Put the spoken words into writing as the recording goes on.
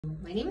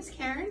My name is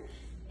Karen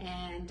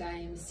and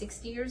I'm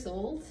 60 years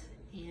old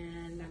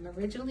and I'm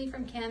originally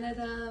from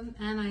Canada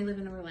and I live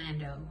in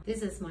Orlando.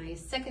 This is my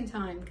second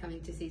time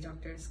coming to see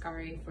Dr.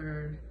 Askari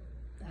for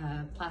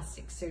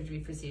plastic surgery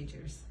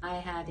procedures. I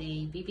had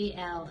a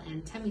BBL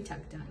and tummy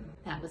tuck done.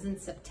 That was in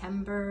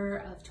September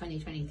of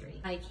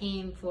 2023. I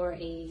came for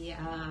a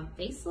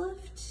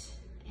facelift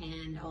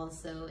and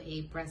also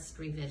a breast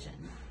revision.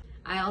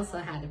 I also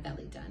had a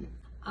belly done.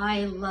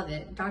 I love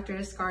it. Dr.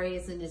 Askari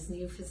is in his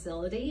new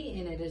facility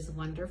and it is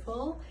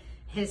wonderful.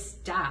 His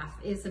staff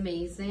is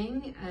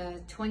amazing,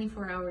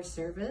 24-hour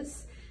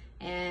service,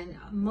 and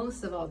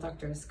most of all,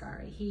 Dr.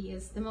 Askari. He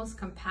is the most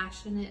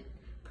compassionate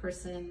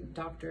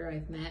doctor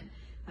I've met.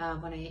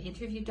 When I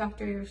interviewed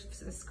Dr.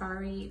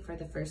 Askari for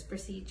the first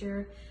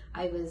procedure,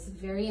 I was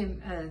very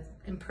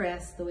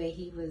impressed the way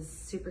he was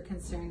super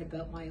concerned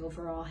about my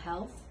overall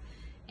health,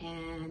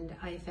 and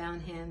I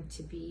found him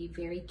to be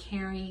very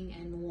caring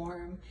and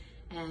warm.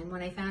 And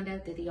when I found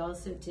out that he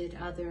also did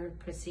other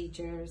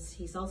procedures,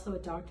 he's also a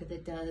doctor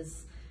that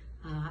does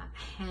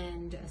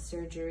hand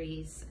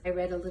surgeries. I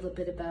read a little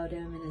bit about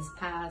him and his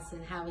past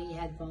and how he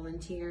had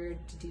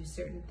volunteered to do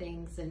certain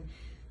things, and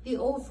the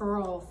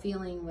overall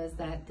feeling was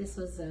that this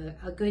was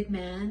a good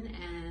man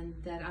and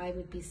that I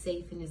would be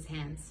safe in his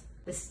hands.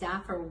 The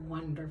staff are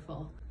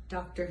wonderful.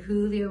 Dr.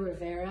 Julio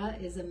Rivera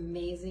is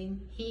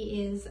amazing.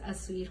 He is a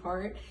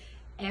sweetheart.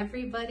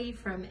 Everybody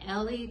from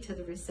Ellie to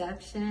the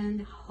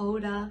reception,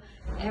 Hoda,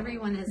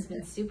 everyone has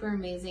been super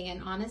amazing.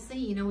 And honestly,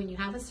 you know, when you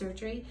have a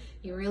surgery,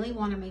 you really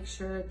want to make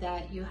sure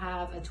that you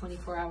have a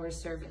 24-hour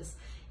service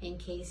in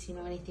case, you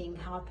know, anything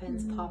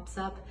happens, pops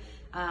up.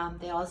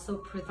 They also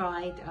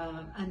provide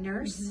a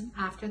nurse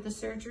after the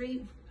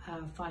surgery,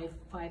 5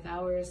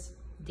 hours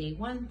day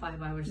one,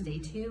 5 hours day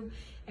two.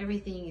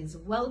 Everything is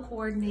well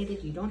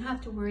coordinated. You don't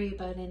have to worry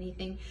about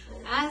anything.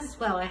 As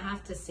well, I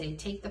have to say,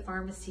 take the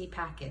pharmacy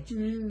package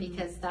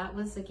because that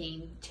was a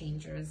game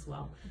changer as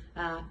well.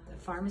 The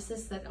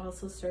pharmacist that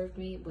also served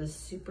me was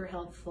super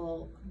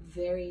helpful,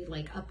 very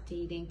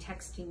updating,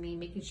 texting me,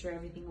 making sure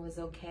everything was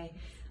okay.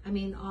 I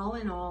mean, all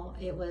in all,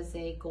 it was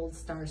a gold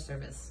star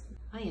service.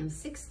 I am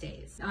 6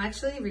 days.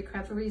 Actually,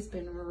 recovery's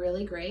been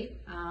really great.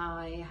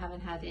 I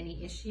haven't had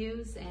any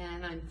issues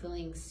and I'm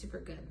feeling super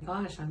good.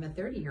 Gosh, I'm a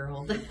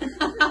 30-year-old.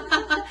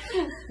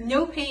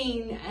 No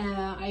pain.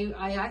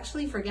 I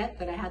actually forget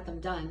that I had them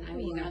done. I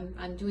mean,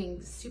 I'm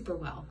doing super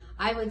well.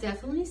 I would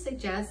definitely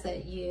suggest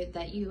that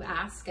you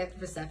ask at the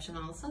reception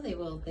also. They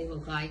will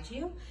guide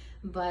you.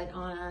 But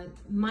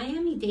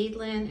Miami-Dade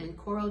and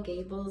Coral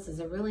Gables is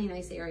a really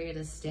nice area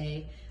to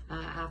stay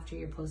after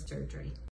your post-surgery.